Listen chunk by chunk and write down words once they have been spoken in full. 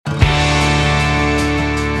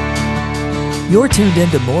You're tuned in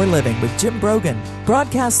to More Living with Jim Brogan,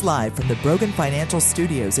 broadcast live from the Brogan Financial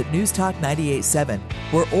Studios at News Talk 98.7,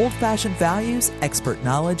 where old-fashioned values, expert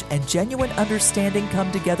knowledge, and genuine understanding come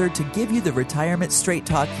together to give you the retirement straight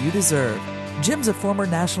talk you deserve. Jim's a former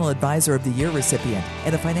National Advisor of the Year recipient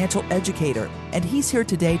and a financial educator, and he's here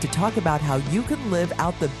today to talk about how you can live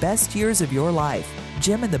out the best years of your life.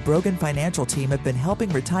 Jim and the Brogan Financial team have been helping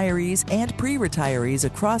retirees and pre-retirees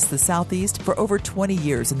across the Southeast for over 20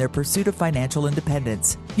 years in their pursuit of financial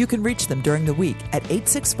independence. You can reach them during the week at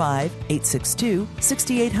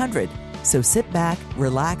 865-862-6800. So sit back,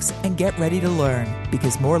 relax, and get ready to learn,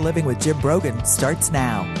 because More Living with Jim Brogan starts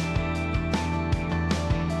now.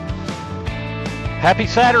 Happy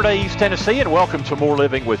Saturday, East Tennessee, and welcome to More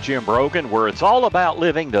Living with Jim Brogan, where it's all about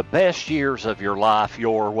living the best years of your life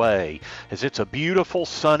your way. As it's a beautiful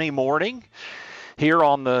sunny morning here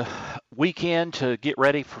on the weekend to get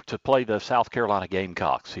ready to play the South Carolina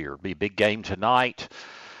Gamecocks here. It'll be a big game tonight.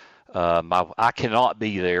 I cannot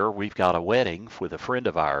be there. We've got a wedding with a friend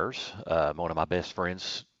of ours. One of my best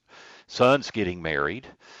friends' son's getting married,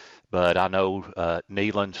 but I know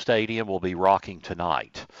Neyland Stadium will be rocking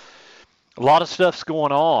tonight. A lot of stuff's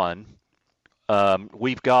going on.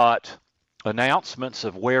 We've got announcements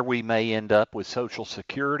of where we may end up with Social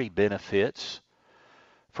Security benefits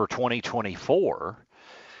for 2024.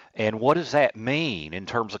 And what does that mean in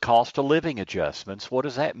terms of cost of living adjustments? What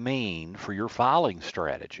does that mean for your filing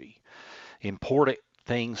strategy? Important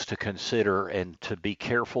things to consider and to be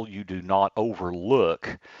careful you do not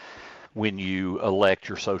overlook when you elect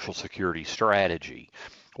your Social Security strategy.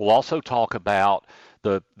 We'll also talk about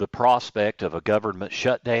the prospect of a government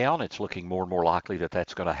shutdown. It's looking more and more likely that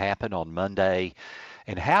that's going to happen on Monday.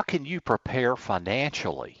 And how can you prepare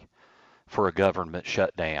financially for a government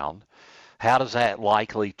shutdown? How does that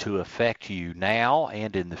likely to affect you now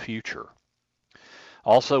and in the future?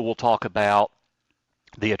 Also, we'll talk about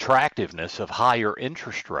the attractiveness of higher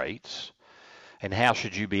interest rates and how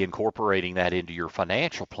should you be incorporating that into your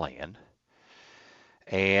financial plan.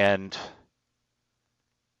 And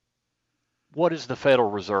what is the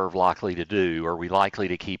Federal Reserve likely to do? Are we likely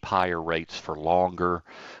to keep higher rates for longer?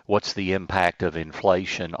 What's the impact of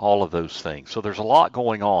inflation? All of those things. So there's a lot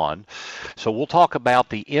going on. So we'll talk about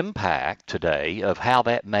the impact today of how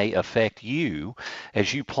that may affect you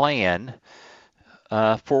as you plan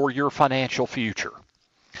for your financial future.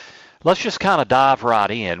 Let's just kind of dive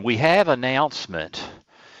right in. We have an estimate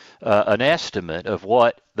of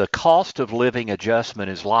what the cost of living adjustment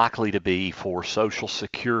is likely to be for Social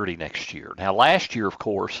Security next year. Now, last year, of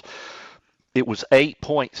course, it was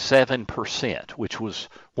 8.7%, which was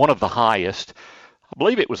one of the highest. I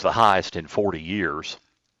believe it was the highest in 40 years.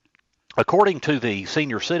 According to the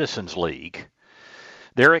Senior Citizens League,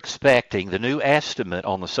 they're expecting the new estimate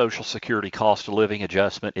on the Social Security cost of living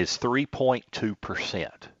adjustment is 3.2%.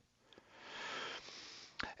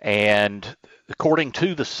 And according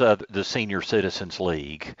to the Senior Citizens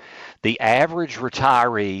League, the average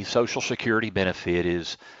retiree Social Security benefit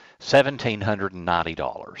is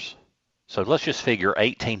 $1,790. So let's just figure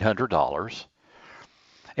 $1,800,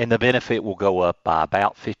 and the benefit will go up by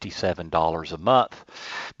about $57 a month.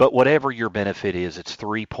 But whatever your benefit is, it's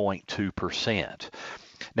 3.2%.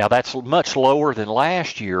 Now, that's much lower than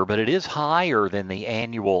last year, but it is higher than the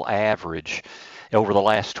annual average over the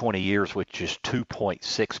last 20 years, which is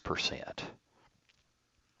 2.6%.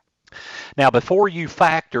 Now, before you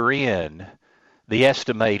factor in the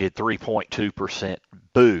estimated 3.2%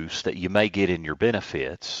 boost that you may get in your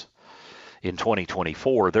benefits in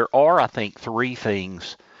 2024, there are, I think, three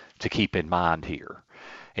things to keep in mind here.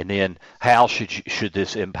 And then how should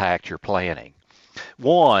this impact your planning?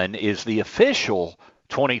 One is the official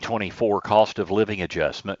 2024 cost of living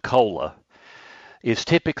adjustment, COLA, is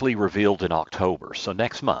typically revealed in October, so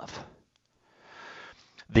next month.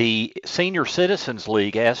 The Senior Citizens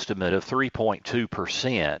League estimate of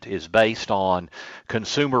 3.2% is based on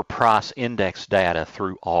Consumer Price Index data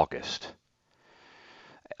through August.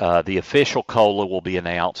 The official COLA will be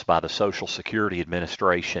announced by the Social Security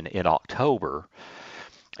Administration in October,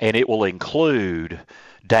 and it will include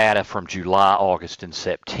data from July, August, and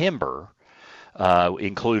September,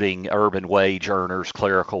 including urban wage earners,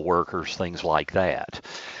 clerical workers, things like that.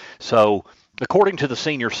 So, according to the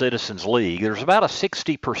Senior Citizens League, there's about a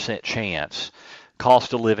 60% chance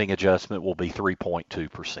cost of living adjustment will be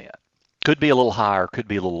 3.2%. Could be a little higher, could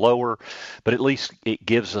be a little lower, but at least it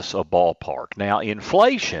gives us a ballpark. Now,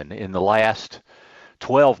 inflation in the last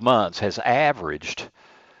 12 months has averaged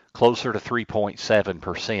closer to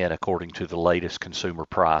 3.7% according to the latest consumer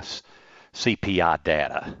price CPI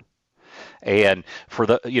data. And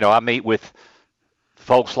for I meet with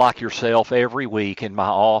folks like yourself every week in my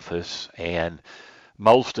office, and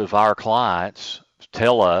most of our clients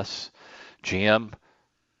tell us, Jim,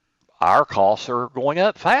 our costs are going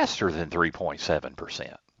up faster than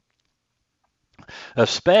 3.7%,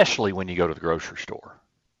 especially when you go to the grocery store.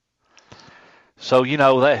 So,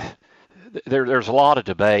 that there's a lot of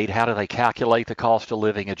debate. How do they calculate the cost of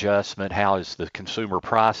living adjustment? How is the consumer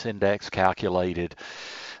price index calculated?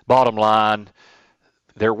 Bottom line,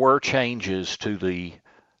 there were changes to the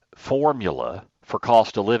formula for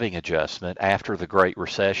cost of living adjustment after the Great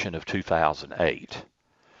Recession of 2008.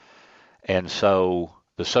 And so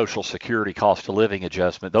the Social Security cost of living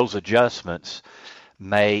adjustment, those adjustments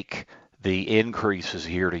make the increases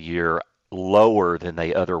year to year lower than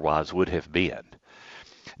they otherwise would have been.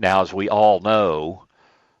 Now, as we all know,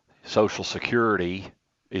 Social Security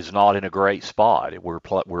is not in a great spot.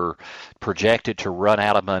 We're projected to run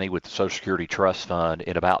out of money with the Social Security Trust Fund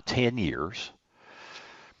in about 10 years.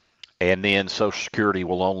 And then Social Security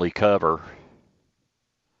will only cover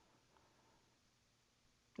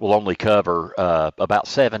about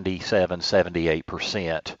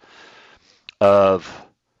 78% of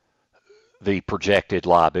the projected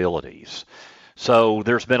liabilities. So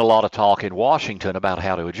there's been a lot of talk in Washington about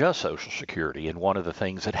how to adjust Social Security, and one of the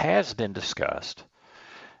things that has been discussed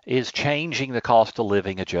is changing the cost of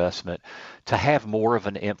living adjustment to have more of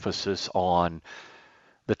an emphasis on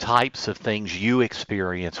the types of things you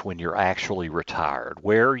experience when you're actually retired.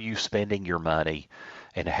 Where are you spending your money,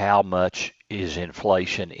 and how much is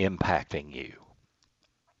inflation impacting you?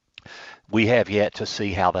 We have yet to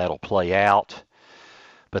see how that'll play out,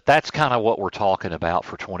 but that's kind of what we're talking about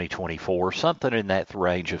for 2024, something in that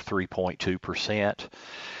range of 3.2%.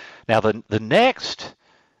 Now, the next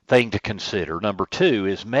thing to consider, number 2,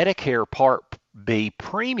 is Medicare Part B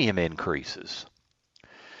premium increases.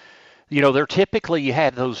 They're typically, you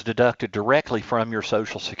have those deducted directly from your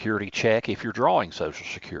Social Security check if you're drawing Social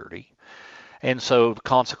Security. And so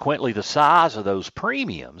consequently, the size of those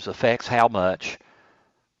premiums affects how much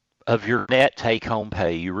of your net take-home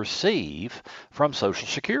pay you receive from Social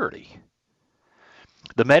Security.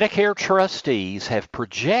 The Medicare trustees have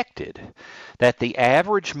projected that the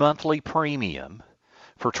average monthly premium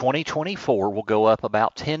for 2024 will go up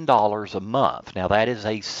about $10 a month. Now, that is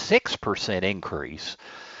a 6% increase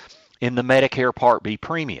in the Medicare Part B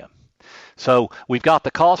premium. So we've got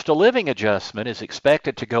the cost of living adjustment is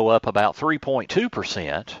expected to go up about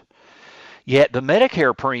 3.2%, yet the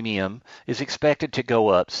Medicare premium is expected to go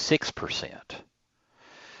up 6%.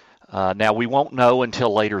 Now, we won't know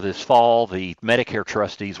until later this fall. The Medicare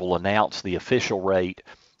trustees will announce the official rate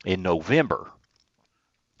in November.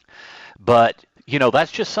 But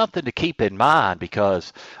that's just something to keep in mind,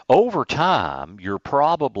 because over time, you're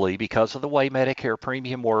probably, because of the way Medicare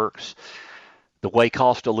premium works, the way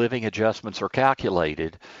cost of living adjustments are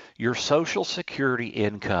calculated, your Social Security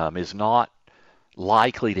income is not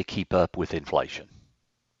likely to keep up with inflation,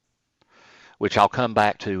 which I'll come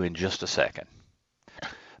back to in just a second.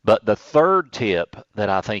 But the third tip that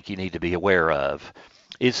I think you need to be aware of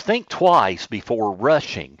is think twice before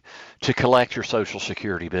rushing to collect your Social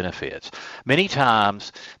Security benefits. Many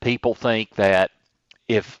times people think that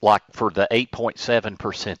if, like for the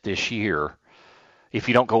 8.7% this year, if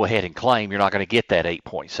you don't go ahead and claim, you're not going to get that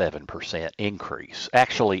 8.7% increase.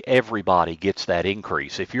 Actually, everybody gets that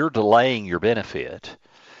increase. If you're delaying your benefit,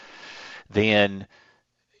 then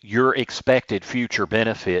your expected future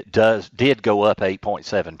benefit did go up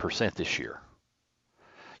 8.7% this year.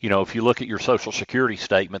 If you look at your Social Security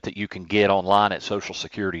statement that you can get online at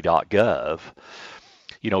socialsecurity.gov,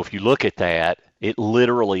 if you look at that, it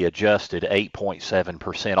literally adjusted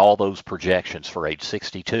 8.7%, all those projections for age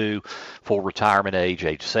 62, full retirement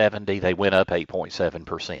age 70, they went up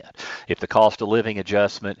 8.7%. If the cost of living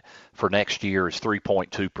adjustment for next year is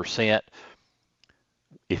 3.2%,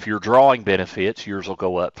 if you're drawing benefits, yours will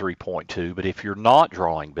go up 3.2%, but if you're not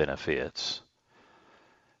drawing benefits,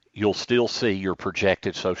 you'll still see your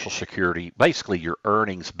projected Social Security, basically your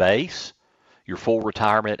earnings base, your full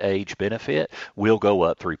retirement age benefit, will go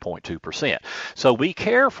up 3.2%. So be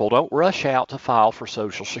careful. Don't rush out to file for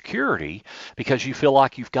Social Security because you feel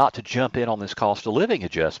like you've got to jump in on this cost of living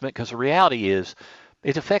adjustment, because the reality is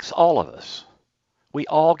it affects all of us. We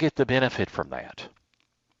all get the benefit from that.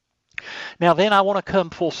 Now then, I want to come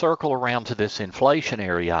full circle around to this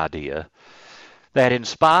inflationary idea that in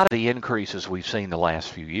spite of the increases we've seen the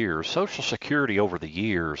last few years, Social Security over the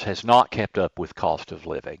years has not kept up with cost of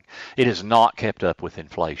living. It has not kept up with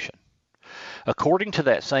inflation. According to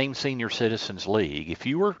that same Senior Citizens League, if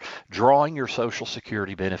you were drawing your Social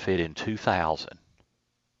Security benefit in 2000,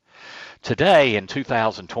 today in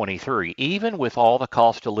 2023, even with all the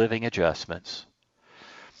cost of living adjustments,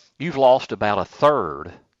 you've lost about a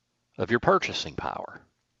third of your purchasing power.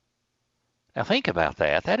 Now think about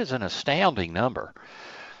that. That is an astounding number.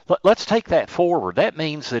 Let's take that forward. That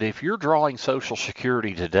means that if you're drawing Social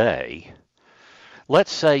Security today,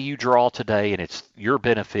 let's say you draw today and your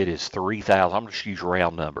benefit is $3,000. I'm just use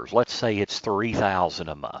round numbers. Let's say it's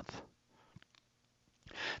 $3,000 a month.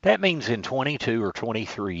 That means in 22 or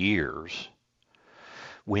 23 years,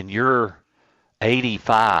 when you're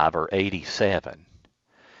 85 or 87,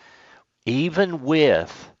 even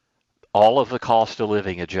with all of the cost of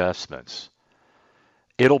living adjustments,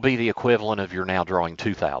 it'll be the equivalent of you're now drawing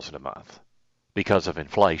 $2,000 a month because of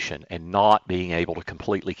inflation and not being able to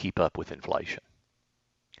completely keep up with inflation.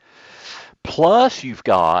 Plus, you've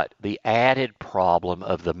got the added problem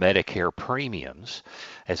of the Medicare premiums.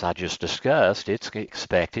 As I just discussed, it's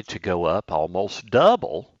expected to go up almost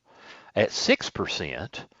double at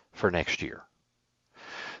 6% for next year.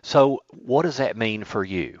 So what does that mean for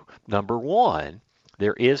you? Number one,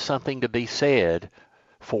 there is something to be said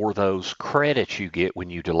for those credits you get when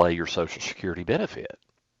you delay your Social Security benefit.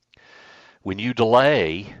 When you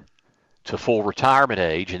delay to full retirement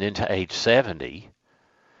age and into age 70,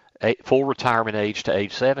 full retirement age to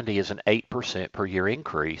age 70 is an 8% per year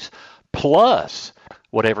increase, plus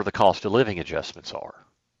whatever the cost of living adjustments are.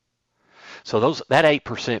 So that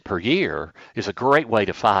 8% per year is a great way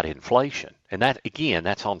to fight inflation. And that, again,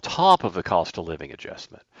 that's on top of the cost of living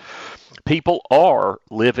adjustment. People are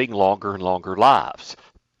living longer and longer lives.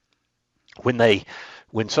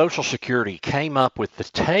 When Social Security came up with the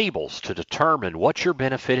tables to determine what's your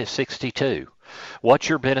benefit at 62, what's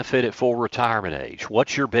your benefit at full retirement age,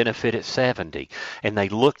 what's your benefit at 70, and they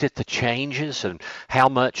looked at the changes and how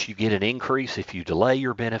much you get an increase if you delay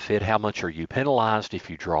your benefit, how much are you penalized if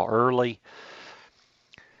you draw early.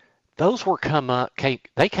 Those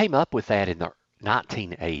they came up with that in the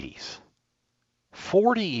 1980s,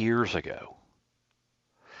 40 years ago.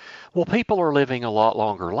 Well, people are living a lot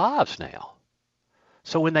longer lives now.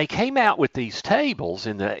 So when they came out with these tables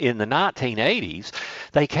in the 1980s,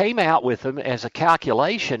 they came out with them as a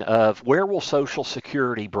calculation of where will Social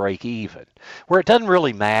Security break even, where it doesn't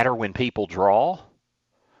really matter when people draw,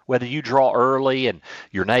 whether you draw early and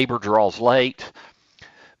your neighbor draws late.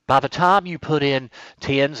 By the time you put in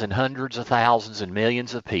tens and hundreds of thousands and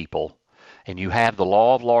millions of people, and you have the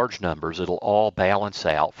law of large numbers, it'll all balance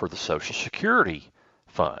out for the Social Security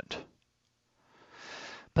fund.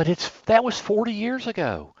 But that was 40 years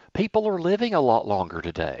ago. People are living a lot longer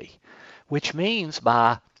today, which means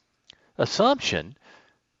by assumption,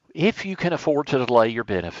 if you can afford to delay your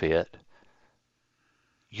benefit,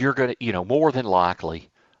 you're going to, more than likely,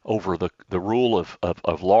 over the rule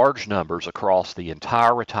of large numbers across the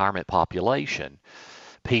entire retirement population,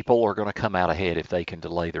 people are going to come out ahead if they can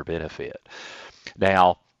delay their benefit.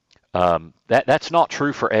 Now, that's not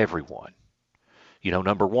true for everyone.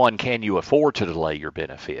 Number one, can you afford to delay your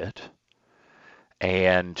benefit?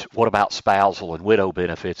 And what about spousal and widow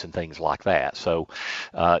benefits and things like that? So,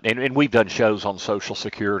 and we've done shows on Social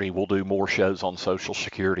Security. We'll do more shows on Social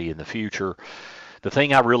Security in the future. The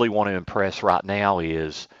thing I really want to impress right now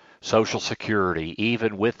is Social Security,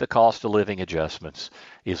 even with the cost of living adjustments,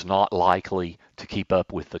 is not likely to keep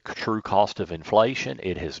up with the true cost of inflation.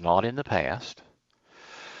 It has not in the past.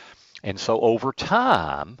 And so over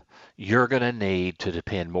time, you're going to need to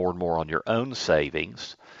depend more and more on your own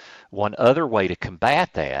savings. One other way to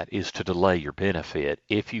combat that is to delay your benefit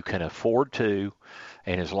if you can afford to,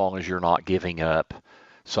 and as long as you're not giving up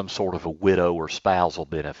some sort of a widow or spousal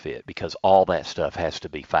benefit, because all that stuff has to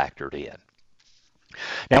be factored in.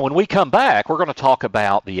 Now, when we come back, we're going to talk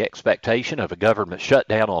about the expectation of a government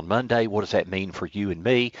shutdown on Monday. What does that mean for you and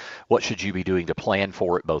me? What should you be doing to plan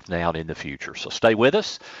for it both now and in the future? So stay with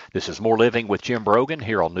us. This is More Living with Jim Brogan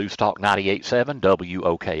here on News Talk 98.7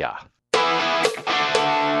 WOKI.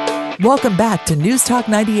 Welcome back to News Talk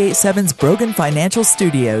 98.7's Brogan Financial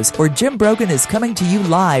Studios, where Jim Brogan is coming to you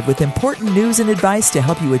live with important news and advice to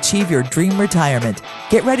help you achieve your dream retirement.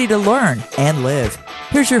 Get ready to learn and live.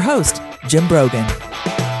 Here's your host, Jim Brogan.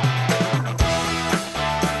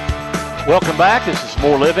 Welcome back. This is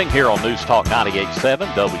More Living here on News Talk 98.7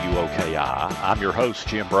 WOKI. I'm your host,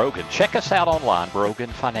 Jim Brogan. Check us out online,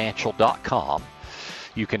 broganfinancial.com.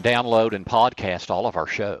 You can download and podcast all of our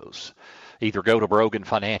shows. Either go to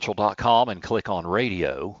broganfinancial.com and click on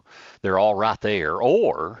radio. They're all right there.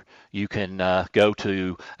 Or you can go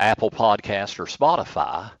to Apple Podcast or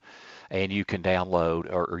Spotify, and you can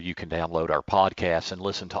download or you can download our podcasts and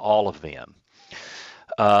listen to all of them.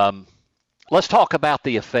 Let's talk about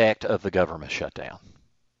the effect of the government shutdown.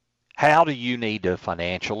 How do you need to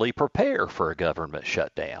financially prepare for a government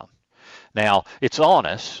shutdown? Now, it's on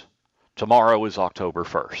us Tomorrow is October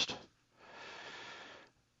 1st.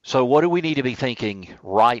 So what do we need to be thinking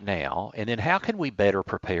right now? And then how can we better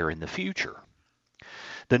prepare in the future?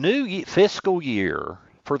 The new fiscal year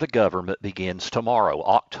for the government begins tomorrow,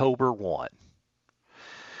 October 1.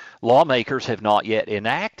 Lawmakers have not yet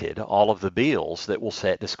enacted all of the bills that will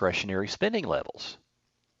set discretionary spending levels.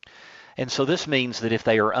 And so this means that if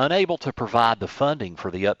they are unable to provide the funding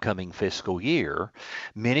for the upcoming fiscal year,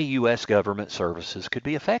 many U.S. government services could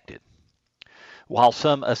be affected. While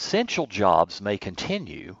some essential jobs may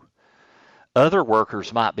continue, other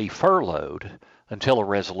workers might be furloughed until a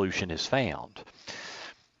resolution is found.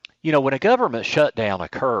 You know, when a government shutdown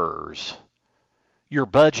occurs, your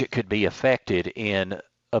budget could be affected in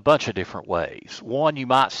a bunch of different ways. One, you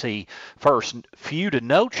might see first few to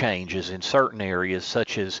no changes in certain areas,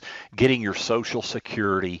 such as getting your Social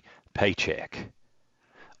Security paycheck,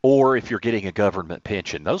 or if you're getting a government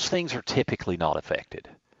pension. Those things are typically not affected.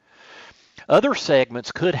 Other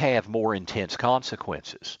segments could have more intense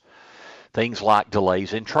consequences. Things like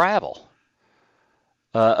delays in travel,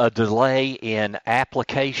 a delay in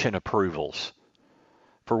application approvals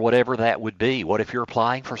for whatever that would be. What if you're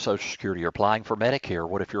applying for Social Security or applying for Medicare?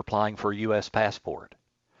 What if you're applying for a U.S. passport?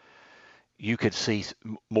 You could see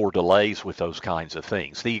more delays with those kinds of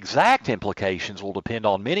things. The exact implications will depend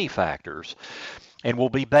on many factors and will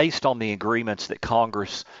be based on the agreements that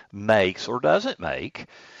Congress makes or doesn't make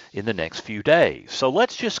in the next few days. So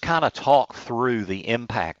let's just kind of talk through the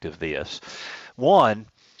impact of this. One,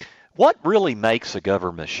 what really makes a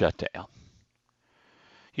government shutdown?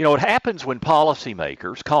 You know, it happens when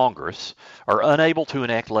policymakers, Congress, are unable to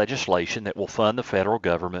enact legislation that will fund the federal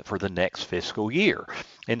government for the next fiscal year.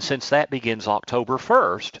 And since that begins October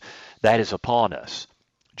 1st, that is upon us.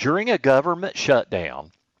 During a government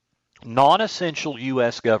shutdown, non-essential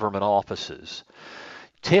U.S. government offices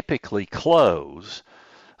typically close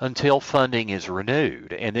until funding is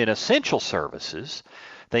renewed. And then essential services,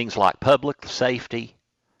 things like public safety,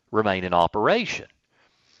 remain in operation.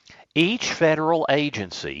 Each federal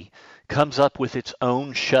agency comes up with its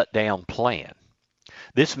own shutdown plan.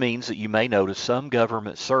 This means that you may notice some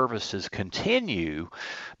government services continue,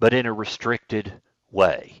 but in a restricted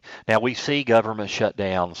way. Now, we see government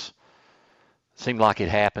shutdowns seem like it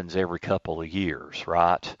happens every couple of years,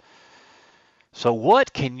 right? So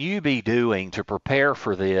what can you be doing to prepare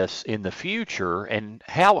for this in the future, and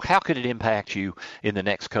how could it impact you in the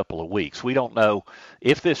next couple of weeks? We don't know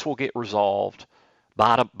if this will get resolved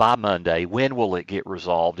by Monday. When will it get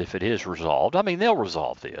resolved if it is resolved? I mean, they'll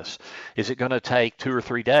resolve this. Is it going to take 2 or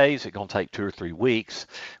 3 days? Is it going to take 2 or 3 weeks?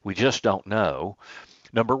 We just don't know.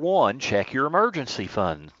 Number one, check your emergency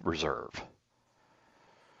fund reserve.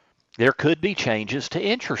 There could be changes to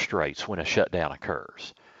interest rates when a shutdown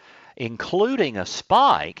occurs, including a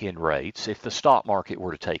spike in rates if the stock market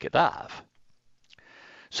were to take a dive.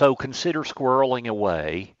 So consider squirreling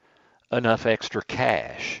away enough extra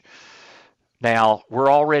cash. Now,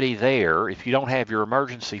 we're already there. If you don't have your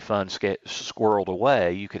emergency funds get squirreled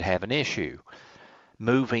away, you could have an issue.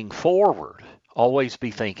 Moving forward, always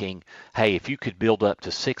be thinking, hey, if you could build up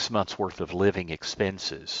to 6 months worth of living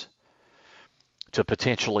expenses to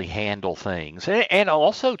potentially handle things and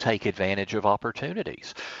also take advantage of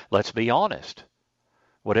opportunities. Let's be honest.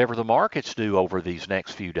 Whatever the markets do over these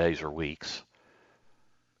next few days or weeks,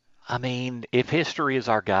 I mean, if history is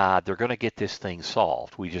our guide, they're going to get this thing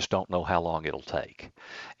solved. We just don't know how long it'll take.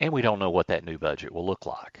 And we don't know what that new budget will look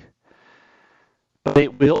like. But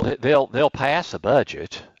they'll pass a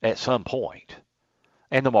budget at some point,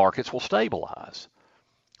 and the markets will stabilize.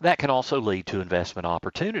 That can also lead to investment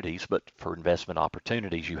opportunities, but for investment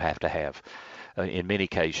opportunities, you have to have, in many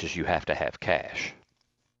cases, you have to have cash.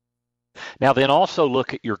 Now then also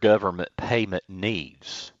look at your government payment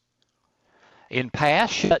needs. In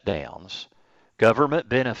past shutdowns, government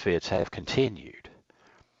benefits have continued.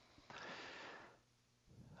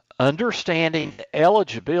 Understanding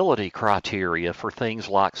eligibility criteria for things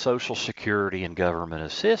like Social Security and government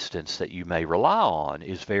assistance that you may rely on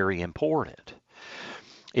is very important.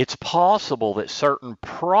 It's possible that certain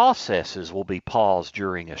processes will be paused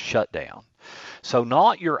during a shutdown. So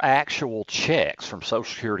not your actual checks from Social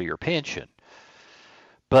Security or pension,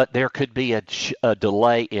 but there could be a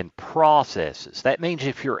delay in processes. That means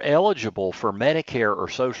if you're eligible for Medicare or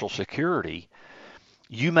Social Security,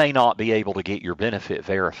 you may not be able to get your benefit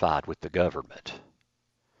verified with the government.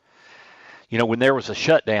 You know, when there was a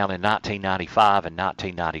shutdown in 1995 and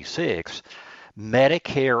 1996,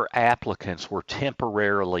 Medicare applicants were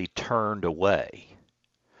temporarily turned away.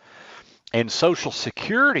 And Social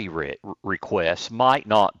Security requests might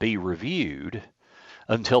not be reviewed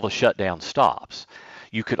until the shutdown stops.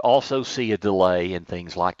 You could also see a delay in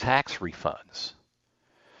things like tax refunds.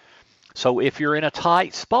 So if you're in a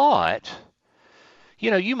tight spot,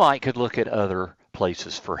 you might could look at other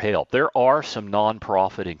places for help. There are some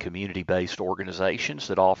nonprofit and community-based organizations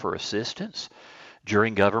that offer assistance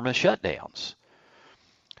during government shutdowns.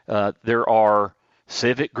 There are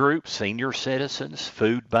civic groups, senior citizens,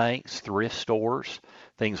 food banks, thrift stores,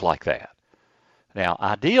 things like that. Now,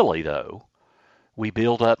 ideally, though, we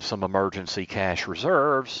build up some emergency cash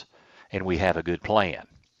reserves and we have a good plan.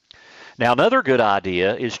 Now, another good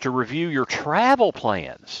idea is to review your travel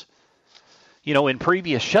plans. In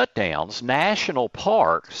previous shutdowns, national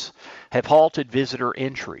parks have halted visitor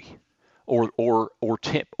entry or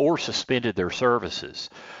suspended their services.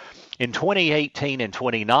 In 2018 and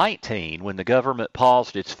 2019, when the government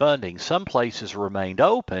paused its funding, some places remained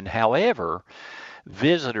open. However,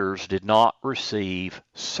 visitors did not receive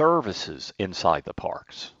services inside the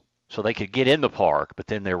parks. So they could get in the park, but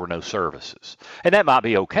then there were no services. And that might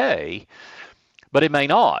be okay, but it may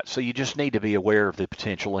not. So you just need to be aware of the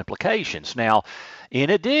potential implications. Now, in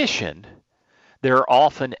addition, there are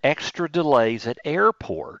often extra delays at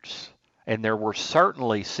airports, and there were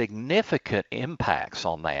certainly significant impacts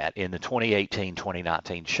on that in the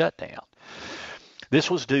 2018-2019 shutdown. This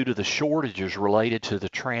was due to the shortages related to the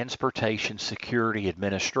Transportation Security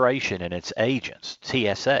Administration and its agents,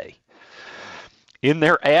 TSA. In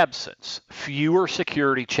their absence, fewer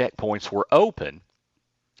security checkpoints were open,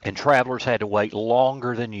 and travelers had to wait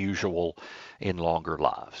longer than usual in longer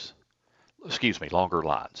lines.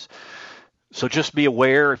 So just be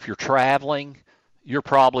aware, if you're traveling, you're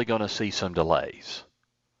probably going to see some delays.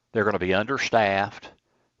 They're going to be understaffed,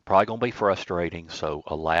 probably going to be frustrating, so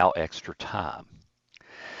allow extra time.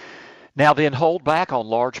 Now then, hold back on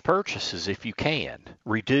large purchases if you can.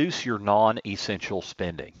 Reduce your non-essential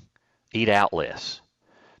spending. Eat out less.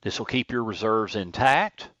 This will keep your reserves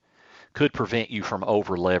intact, could prevent you from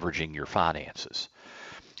over-leveraging your finances.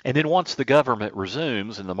 And then once the government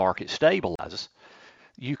resumes and the market stabilizes,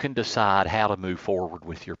 you can decide how to move forward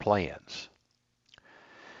with your plans.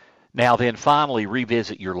 Now then, finally,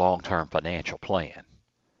 revisit your long-term financial plan.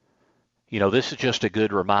 This is just a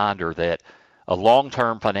good reminder that a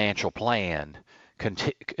long-term financial plan,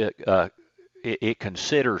 it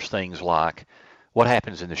considers things like what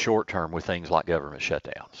happens in the short term with things like government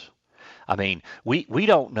shutdowns. I mean, we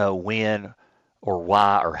don't know when or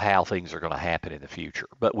why or how things are going to happen in the future,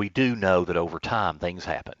 but we do know that over time things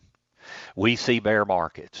happen. We see bear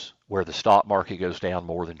markets where the stock market goes down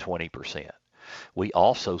more than 20%. We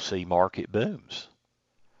also see market booms.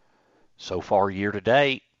 So far year to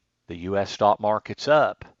date, the U.S. stock market's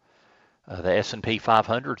up. The S&P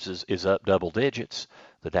 500 is up double digits.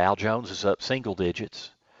 The Dow Jones is up single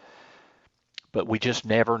digits. But we just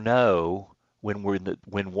never know when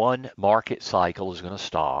one market cycle is going to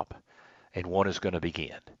stop and one is going to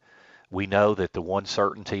begin. We know that the one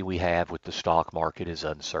certainty we have with the stock market is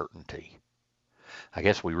uncertainty. I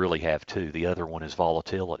guess we really have two. The other one is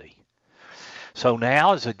volatility. So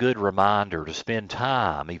now is a good reminder to spend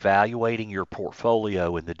time evaluating your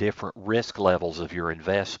portfolio and the different risk levels of your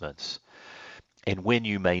investments and when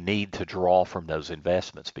you may need to draw from those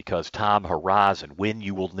investments, because time horizon, when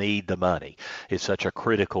you will need the money, is such a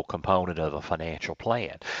critical component of a financial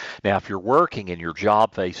plan. Now, if you're working and your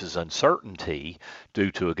job faces uncertainty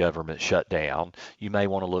due to a government shutdown, you may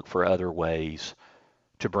want to look for other ways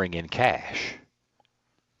to bring in cash.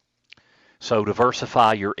 So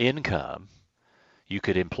diversify your income. You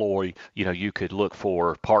could you could look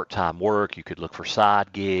for part-time work. You could look for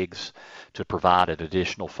side gigs to provide an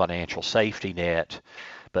additional financial safety net.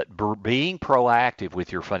 But being proactive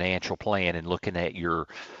with your financial plan and looking at your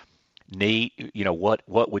need,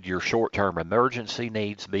 what would your short-term emergency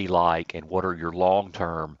needs be like, and what are your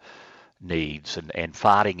long-term needs, and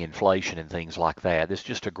fighting inflation and things like that. It's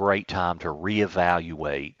just a great time to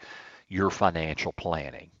reevaluate your financial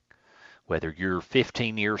planning. Whether you're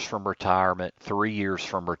 15 years from retirement, 3 years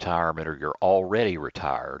from retirement, or you're already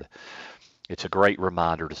retired, it's a great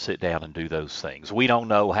reminder to sit down and do those things. We don't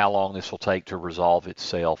know how long this will take to resolve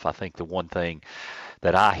itself. I think the one thing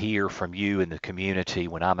that I hear from you in the community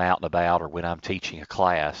when I'm out and about or when I'm teaching a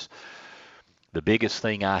class, the biggest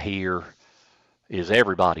thing I hear is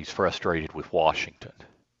everybody's frustrated with Washington.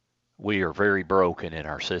 We are very broken in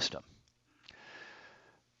our system.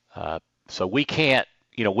 So we can't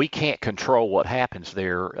control what happens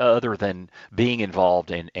there other than being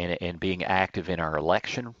involved and being active in our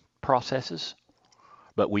election processes.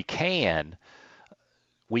 But we can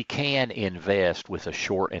invest with a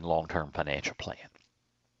short and long-term financial plan.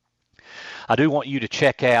 I do want you to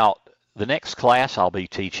check out The next class I'll be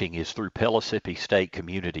teaching is through Pellissippi State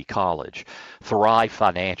Community College, Thrive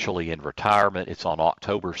Financially in Retirement. It's on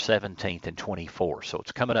October 17th and 24th. So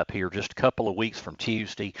it's coming up here just a couple of weeks from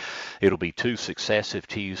Tuesday. It'll be 2 successive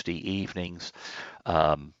Tuesday evenings,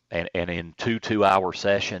 and in 2 2-hour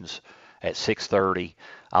sessions at 6:30.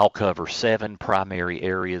 I'll cover 7 primary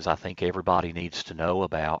areas I think everybody needs to know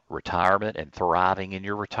about retirement and thriving in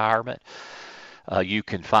your retirement. You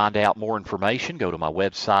can find out more information. Go to my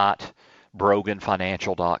website,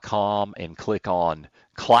 broganfinancial.com, and click on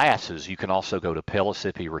classes. You can also go to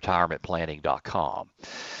PellissippiRetirementPlanning.com.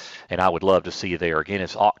 And I would love to see you there. Again,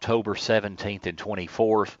 it's October 17th and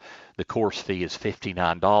 24th. The course fee is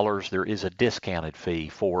 $59. There is a discounted fee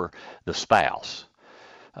for the spouse.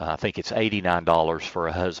 I think it's $89 for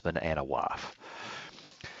a husband and a wife.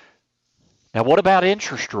 Now, what about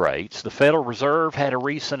interest rates? The Federal Reserve had a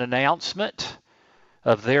recent announcement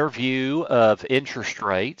of their view of interest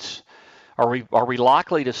rates. Are we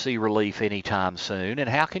likely to see relief anytime soon? And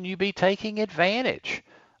how can you be taking advantage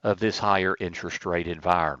of this higher interest rate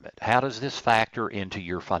environment? How does this factor into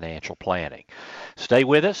your financial planning? Stay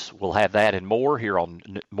with us. We'll have that and more here on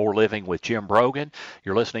More Living with Jim Brogan.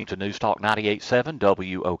 You're listening to News Talk 98.7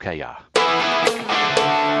 WOKI.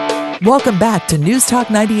 Welcome back to News Talk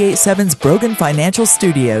 98.7's Brogan Financial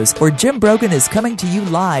Studios, where Jim Brogan is coming to you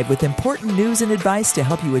live with important news and advice to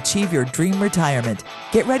help you achieve your dream retirement.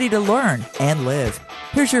 Get ready to learn and live.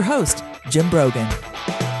 Here's your host, Jim Brogan.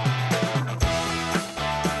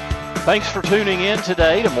 Thanks for tuning in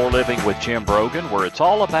today to More Living with Jim Brogan, where it's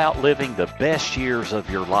all about living the best years of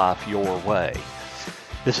your life your way.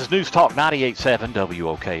 This is News Talk 98.7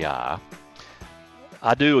 WOKI.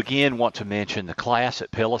 I do again want to mention the class at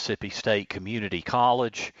Pellissippi State Community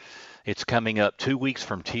College. It's coming up 2 weeks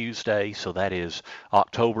from Tuesday, so that is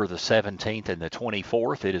October the 17th and the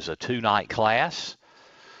 24th. It is a 2-night class.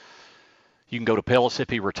 You can go to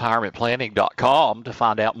PellissippiRetirementPlanning.com to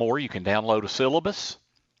find out more. You can download a syllabus,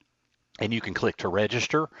 and you can click to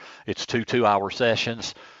register. It's 2 2-hour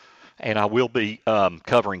sessions, and I will be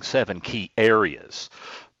covering 7 key areas.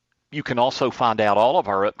 You can also find out all of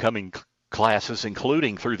our upcoming classes,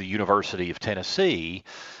 including through the University of Tennessee,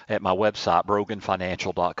 at my website,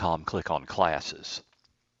 broganfinancial.com. Click on classes.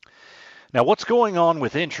 Now, what's going on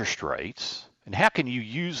with interest rates, and how can you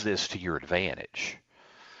use this to your advantage?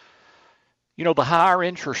 You know, the higher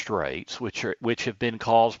interest rates, which have been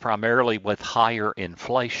caused primarily with higher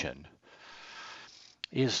inflation,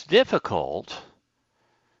 is difficult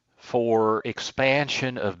for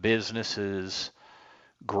expansion of businesses,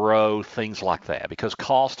 growth, things like that, because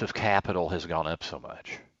cost of capital has gone up so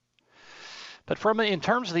much. But in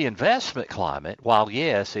terms of the investment climate, while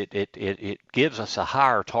yes, it gives us a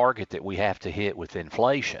higher target that we have to hit with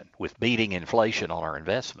inflation, with beating inflation on our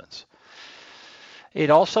investments,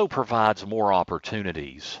 it also provides more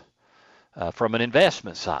opportunities from an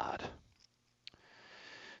investment side.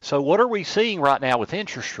 So what are we seeing right now with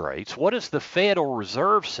interest rates? What has the Federal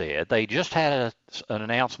Reserve said? They just had an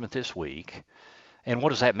announcement this week. And what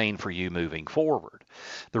does that mean for you moving forward?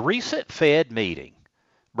 The recent Fed meeting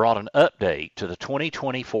brought an update to the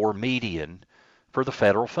 2024 median for the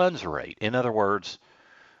federal funds rate. In other words,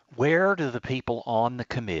 where do the people on the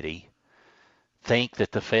committee think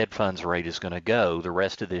that the Fed funds rate is going to go the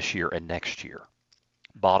rest of this year and next year?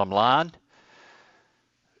 Bottom line,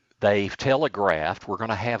 they've telegraphed we're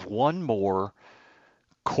going to have one more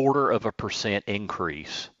 0.25%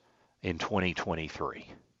 increase in 2023.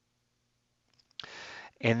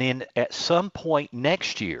 And then at some point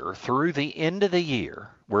next year, through the end of the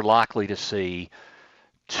year, we're likely to see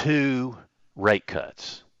 2 rate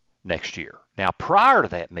cuts next year. Now, prior to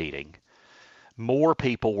that meeting, more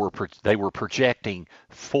people were projecting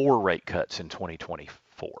 4 rate cuts in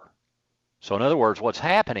 2024. So in other words, what's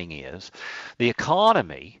happening is the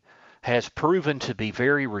economy has proven to be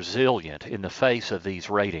very resilient in the face of these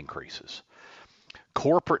rate increases.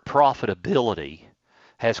 Corporate profitability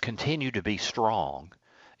has continued to be strong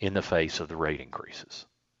in the face of the rate increases.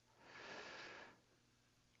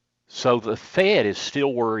 So the Fed is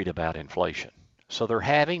still worried about inflation. So they're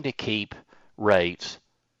having to keep rates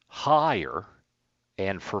higher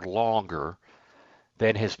and for longer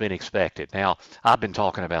than has been expected. Now, I've been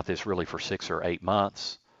talking about this really for 6 or 8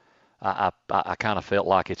 months. I kind of felt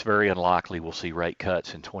like it's very unlikely we'll see rate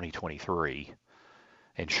cuts in 2023.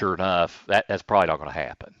 And sure enough, that's probably not going to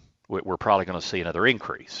happen. We're probably going to see another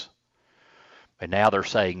increase. And now they're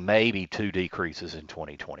saying maybe 2 decreases in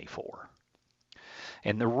 2024.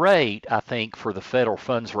 And the rate, I think, for the federal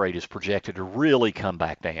funds rate is projected to really come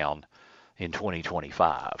back down in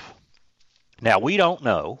 2025. Now, we don't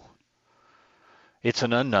know. It's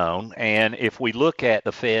an unknown. And if we look at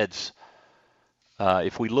the Fed's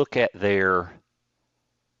if we look at their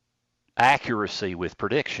accuracy with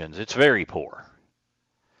predictions, it's very poor.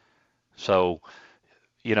 So,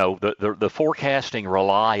 the forecasting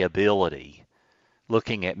reliability,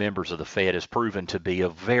 looking at members of the Fed, has proven to be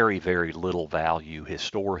of very, very little value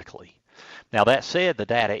historically. Now, that said, the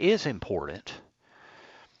data is important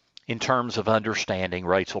in terms of understanding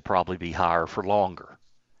rates will probably be higher for longer.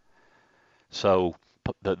 So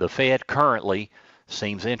the Fed currently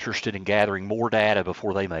seems interested in gathering more data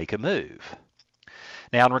before they make a move.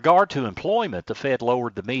 Now, in regard to employment, the Fed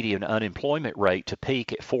lowered the median unemployment rate to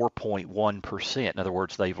peak at 4.1%. In other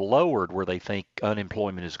words, they've lowered where they think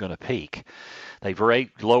unemployment is going to peak. They've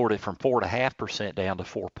lowered it from 4.5% down to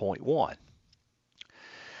 4.1%,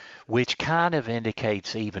 which kind of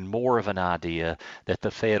indicates even more of an idea that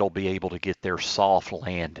the Fed will be able to get their soft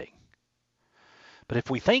landing. But if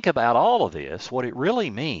we think about all of this, what it really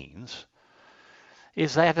means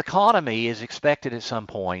is that the economy is expected at some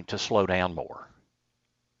point to slow down more.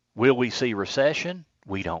 Will we see recession?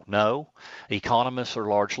 We don't know. Economists are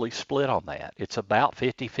largely split on that. It's about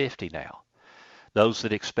 50-50 now. Those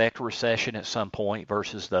that expect recession at some point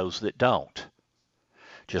versus those that don't.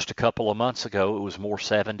 Just a couple of months ago, it was more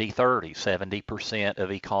 70-30. 70%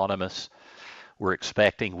 of economists were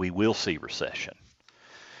expecting we will see recession.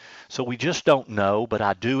 So we just don't know, but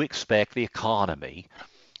I do expect the economy,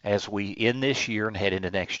 as we end this year and head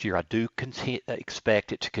into next year, I do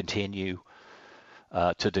expect it to continue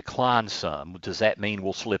to decline some. Does that mean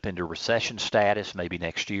we'll slip into recession status maybe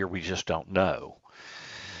next year? We just don't know.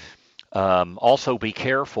 Also, be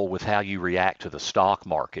careful with how you react to the stock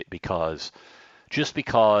market, because just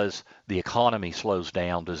because the economy slows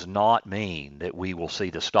down does not mean that we will see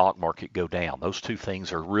the stock market go down. Those two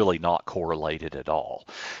things are really not correlated at all.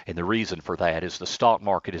 And the reason for that is the stock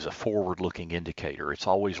market is a forward-looking indicator. It's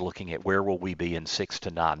always looking at where will we be in 6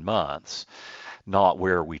 to 9 months, not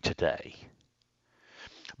where are we today.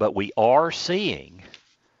 But we are seeing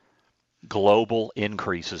global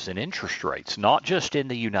increases in interest rates, not just in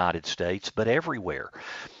the United States, but everywhere.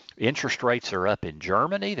 Interest rates are up in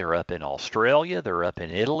Germany, they're up in Australia, they're up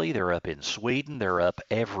in Italy, they're up in Sweden, they're up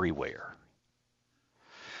everywhere.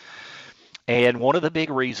 And one of the big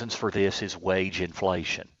reasons for this is wage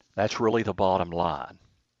inflation. That's really the bottom line,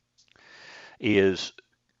 is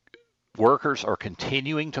workers are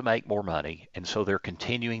continuing to make more money, and so they're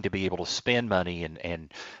continuing to be able to spend money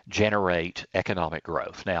and generate economic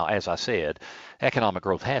growth. Now, as I said, economic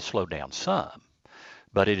growth has slowed down some,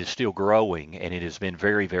 but it is still growing, and it has been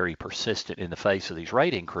very, very persistent in the face of these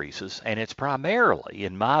rate increases, and it's primarily,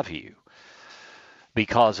 in my view,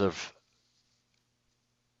 because of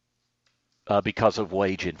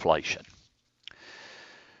wage inflation.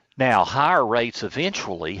 Now, higher rates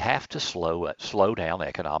eventually have to slow down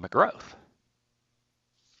economic growth.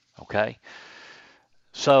 Okay?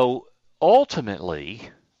 So ultimately,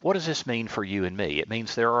 what does this mean for you and me? It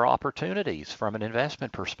means there are opportunities from an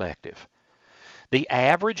investment perspective. The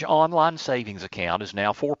average online savings account is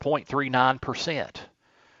now 4.39%,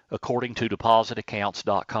 according to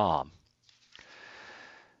depositaccounts.com.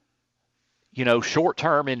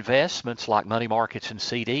 Short-term investments like money markets and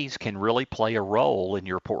CDs can really play a role in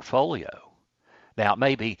your portfolio. Now, it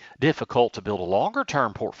may be difficult to build a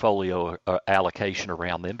longer-term portfolio allocation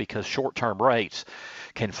around them because short-term rates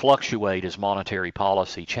can fluctuate as monetary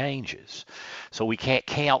policy changes. So we can't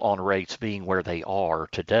count on rates being where they are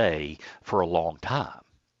today for a long time.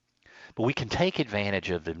 But we can take advantage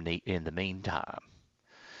of them in the meantime.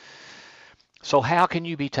 So how can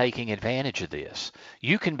you be taking advantage of this?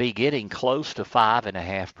 You can be getting close to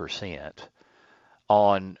 5.5%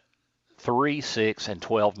 on 3, 6, and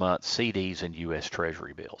 12-month CDs and U.S.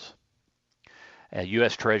 Treasury bills.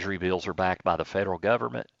 U.S. Treasury bills are backed by the federal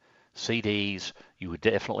government. CDs, you would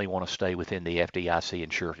definitely want to stay within the FDIC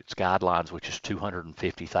insurance guidelines, which is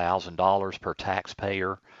 $250,000 per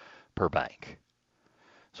taxpayer per bank.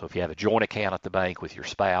 So if you have a joint account at the bank with your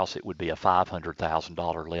spouse, it would be a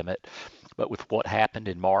 $500,000 limit. But with what happened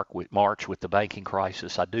in March with the banking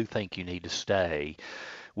crisis, I do think you need to stay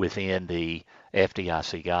within the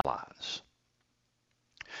FDIC guidelines.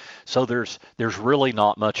 So there's really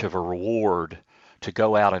not much of a reward to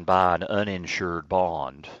go out and buy an uninsured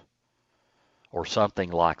bond or something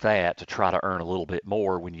like that to try to earn a little bit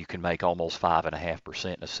more when you can make almost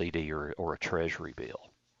 5.5% in a CD or a Treasury bill.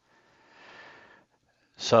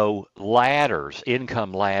 So ladders,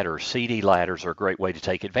 income ladders, CD ladders are a great way to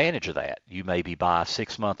take advantage of that. You maybe buy a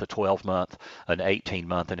 6-month, a 12-month, an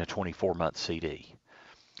 18-month, and a 24-month CD.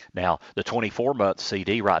 Now, the 24-month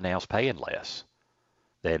CD right now is paying less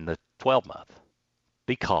than the 12-month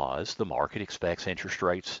because the market expects interest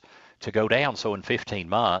rates to go down. So in 15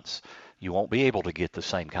 months, you won't be able to get the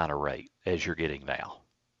same kind of rate as you're getting now.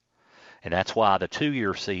 And that's why the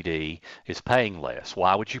 2-year CD is paying less.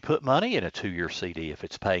 Why would you put money in a 2-year CD if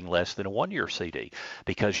it's paying less than a 1-year CD?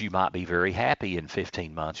 Because you might be very happy in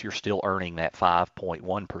 15 months. You're still earning that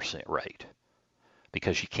 5.1% rate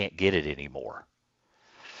because you can't get it anymore.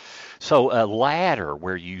 So a ladder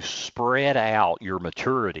where you spread out your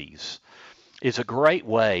maturities is a great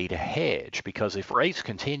way to hedge, because if rates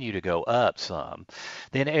continue to go up some,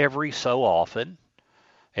 then every so often,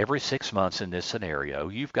 every 6 months in this scenario,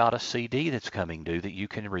 you've got a CD that's coming due that you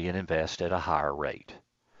can reinvest at a higher rate.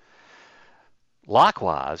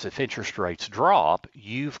 Likewise, if interest rates drop,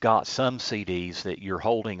 you've got some CDs that you're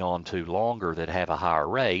holding on to longer that have a higher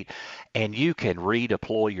rate, and you can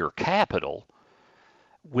redeploy your capital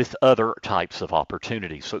with other types of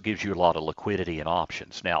opportunities. So it gives you a lot of liquidity and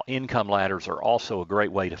options. Now, income ladders are also a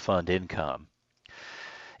great way to fund income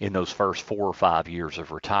in those first 4 or 5 years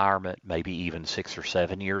of retirement, maybe even 6 or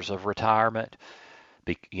 7 years of retirement.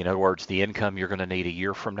 In other words, the income you're going to need a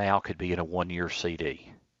year from now could be in a 1-year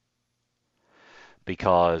CD,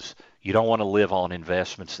 because you don't want to live on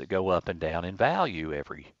investments that go up and down in value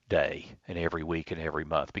every day and every week and every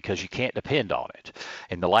month, because you can't depend on it.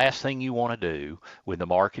 And the last thing you want to do when the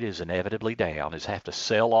market is inevitably down is have to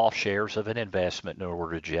sell off shares of an investment in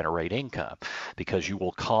order to generate income, because you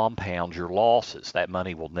will compound your losses. That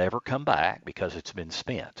money will never come back because it's been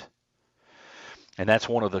spent. And that's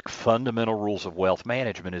one of the fundamental rules of wealth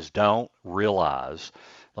management is don't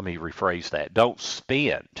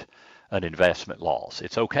spend an investment loss.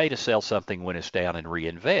 It's okay to sell something when it's down and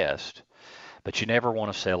reinvest, but you never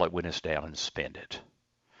want to sell it when it's down and spend it.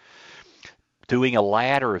 Doing a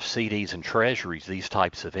ladder of CDs and treasuries, these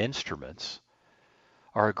types of instruments,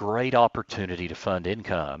 are a great opportunity to fund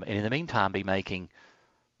income, and in the meantime be making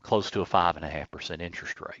close to a 5.5%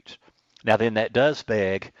 interest rate. Now then, that does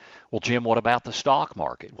beg, well, Jim, what about the stock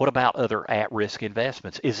market? What about other at-risk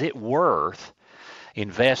investments? Is it worth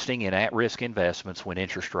investing in at-risk investments when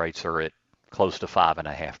interest rates are at close to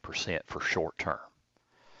 5.5% for short term?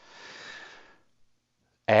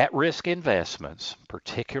 At-risk investments,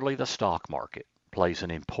 particularly the stock market, plays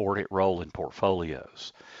an important role in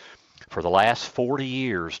portfolios. For the last 40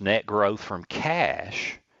 years, net growth from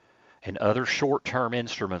cash and other short-term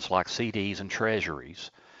instruments like CDs and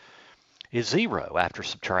treasuries is zero after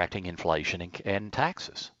subtracting inflation and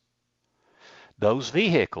taxes. Those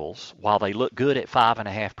vehicles, while they look good at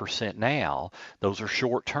 5.5% now, those are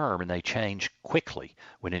short term and they change quickly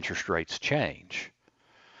when interest rates change.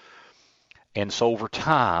 And so over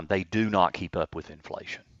time, they do not keep up with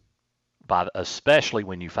inflation, especially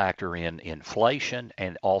when you factor in inflation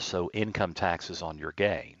and also income taxes on your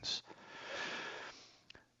gains.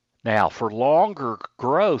 Now, for longer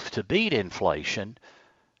growth to beat inflation,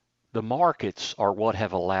 the markets are what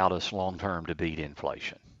have allowed us long term to beat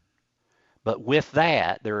inflation. But with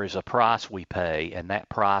that, there is a price we pay, and that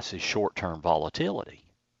price is short-term volatility.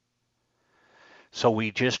 So we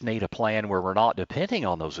just need a plan where we're not depending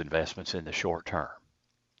on those investments in the short term.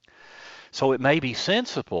 So it may be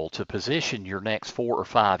sensible to position your next 4 or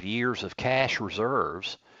 5 years of cash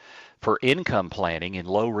reserves for income planning in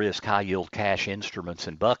low-risk, high-yield cash instruments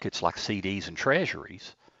and buckets like CDs and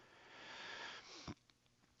treasuries.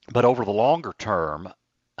 But over the longer term,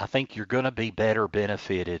 I think you're going to be better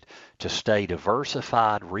benefited to stay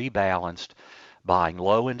diversified, rebalanced, buying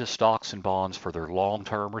low into stocks and bonds for their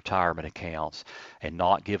long-term retirement accounts, and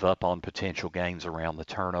not give up on potential gains around the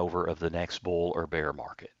turnover of the next bull or bear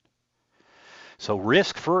market. So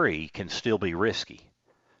risk-free can still be risky.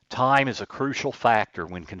 Time is a crucial factor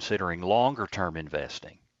when considering longer-term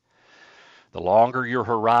investing. The longer your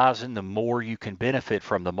horizon, the more you can benefit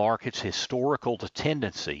from the market's historical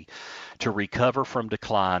tendency to recover from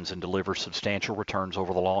declines and deliver substantial returns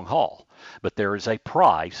over the long haul. But there is a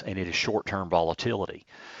price, and it is short-term volatility.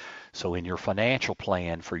 So in your financial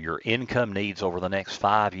plan for your income needs over the next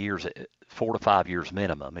 5 years, 4 to 5 years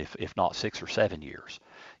minimum, if not 6 or 7 years,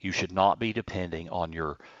 you should not be depending on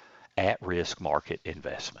your at-risk market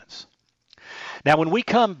investments. Now, when we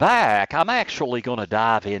come back, I'm actually going to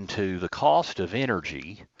dive into the cost of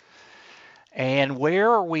energy and where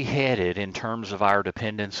are we headed in terms of our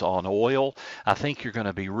dependence on oil. I think you're going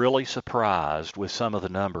to be really surprised with some of the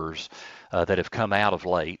numbers that have come out of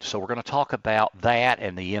late. So we're going to talk about that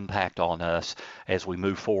and the impact on us as we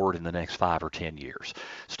move forward in the next 5 or 10 years.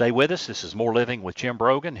 Stay with us. This is More Living with Jim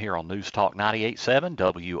Brogan here on News Talk 98.7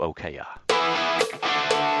 WOKI.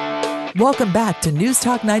 Welcome back to News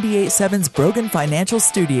Talk 98.7's Brogan Financial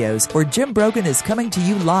Studios, where Jim Brogan is coming to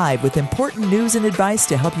you live with important news and advice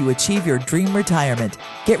to help you achieve your dream retirement.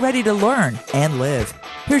 Get ready to learn and live.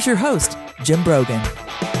 Here's your host, Jim Brogan.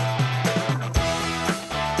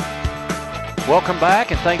 Welcome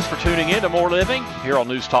back, and thanks for tuning in to More Living here on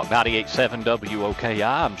News Talk 98.7 WOKI.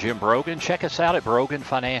 I'm Jim Brogan. Check us out at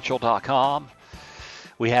broganfinancial.com.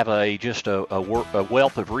 We have a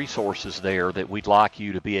wealth of resources there that we'd like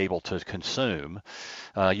you to be able to consume.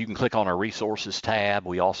 You can click on our resources tab.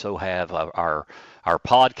 We also have our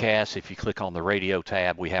podcasts. If you click on the radio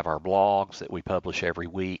tab, we have our blogs that we publish every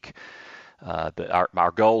week.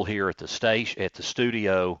 Our goal here at the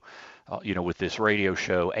studio, with this radio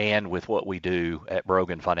show and with what we do at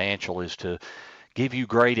Brogan Financial, is to give you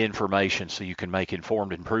great information so you can make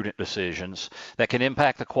informed and prudent decisions that can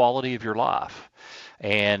impact the quality of your life.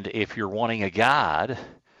 And if you're wanting a guide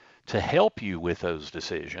to help you with those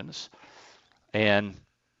decisions and,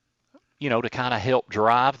 to kind of help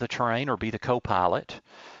drive the train or be the co-pilot,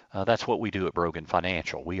 that's what we do at Brogan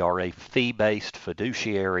Financial. We are a fee-based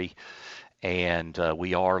fiduciary, and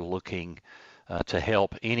we are looking to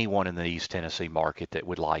help anyone in the East Tennessee market that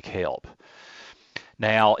would like help.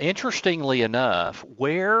 Now, interestingly enough,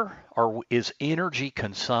 is energy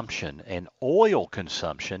consumption and oil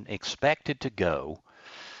consumption expected to go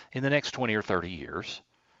in the next 20 or 30 years?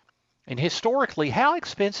 And historically, how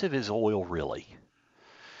expensive is oil really?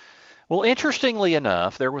 Well, interestingly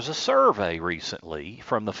enough, there was a survey recently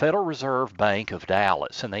from the Federal Reserve Bank of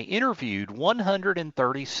Dallas, and they interviewed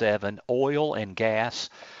 137 oil and gas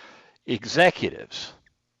executives.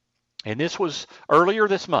 And this was earlier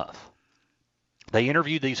this month. They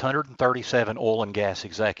interviewed these 137 oil and gas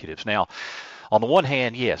executives. Now, on the one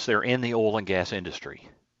hand, yes, they're in the oil and gas industry,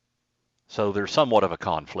 so there's somewhat of a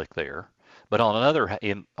conflict there. But on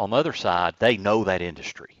the other side, they know that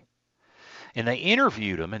industry. And they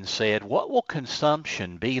interviewed them and said, what will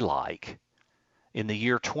consumption be like in the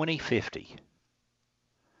year 2050?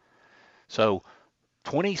 So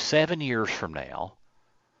 27 years from now,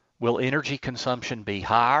 will energy consumption be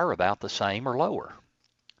higher, about the same, or lower?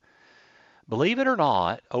 Believe it or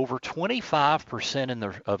not, over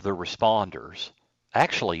 25% of the responders,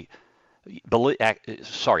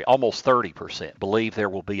 almost 30%, believe there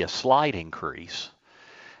will be a slight increase,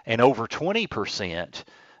 and over 20%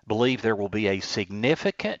 believe there will be a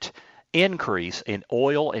significant increase in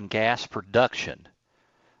oil and gas production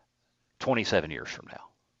 27 years from now.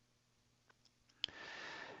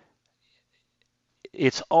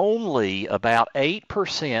 It's only about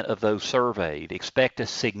 8% of those surveyed expect a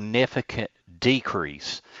significant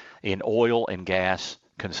decrease in oil and gas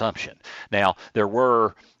consumption. Now, there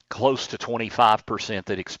were close to 25%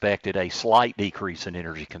 that expected a slight decrease in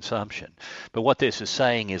energy consumption. But what this is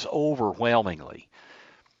saying is overwhelmingly,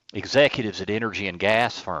 executives at energy and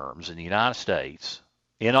gas firms in the United States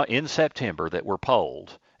in September that were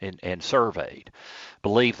polled and surveyed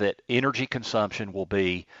believe that energy consumption will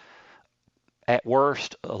be at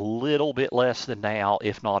worst a little bit less than now,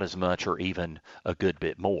 if not as much or even a good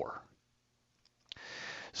bit more.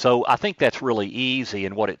 So I think that's really easy,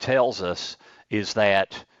 and what it tells us is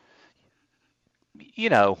that,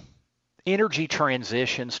 energy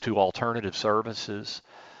transitions to alternative services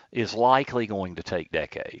is likely going to take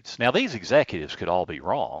decades. Now, these executives could all be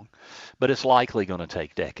wrong, but it's likely going to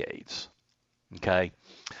take decades. Okay?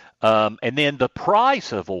 And then the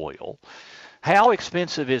price of oil, how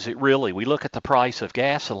expensive is it really? We look at the price of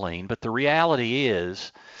gasoline, but the reality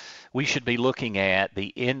is we should be looking at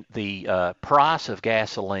the price of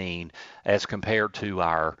gasoline as compared to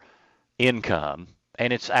our income,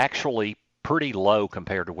 and it's actually pretty low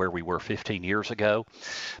compared to where we were 15 years ago.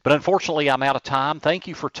 But unfortunately, I'm out of time. Thank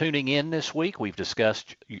you for tuning in this week. We've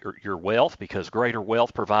discussed your wealth, because greater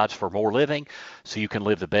wealth provides for more living, so you can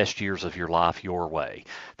live the best years of your life your way.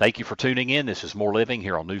 Thank you for tuning in. This is More Living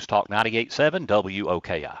here on News Talk 98.7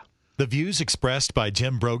 WOKI. The views expressed by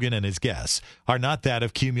Jim Brogan and his guests are not that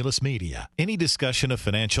of Cumulus Media. Any discussion of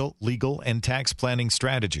financial, legal, and tax planning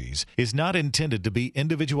strategies is not intended to be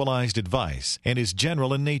individualized advice and is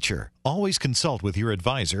general in nature. Always consult with your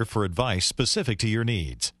advisor for advice specific to your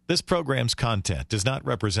needs. This program's content does not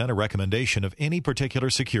represent a recommendation of any particular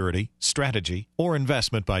security, strategy, or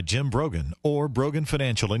investment by Jim Brogan or Brogan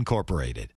Financial Incorporated.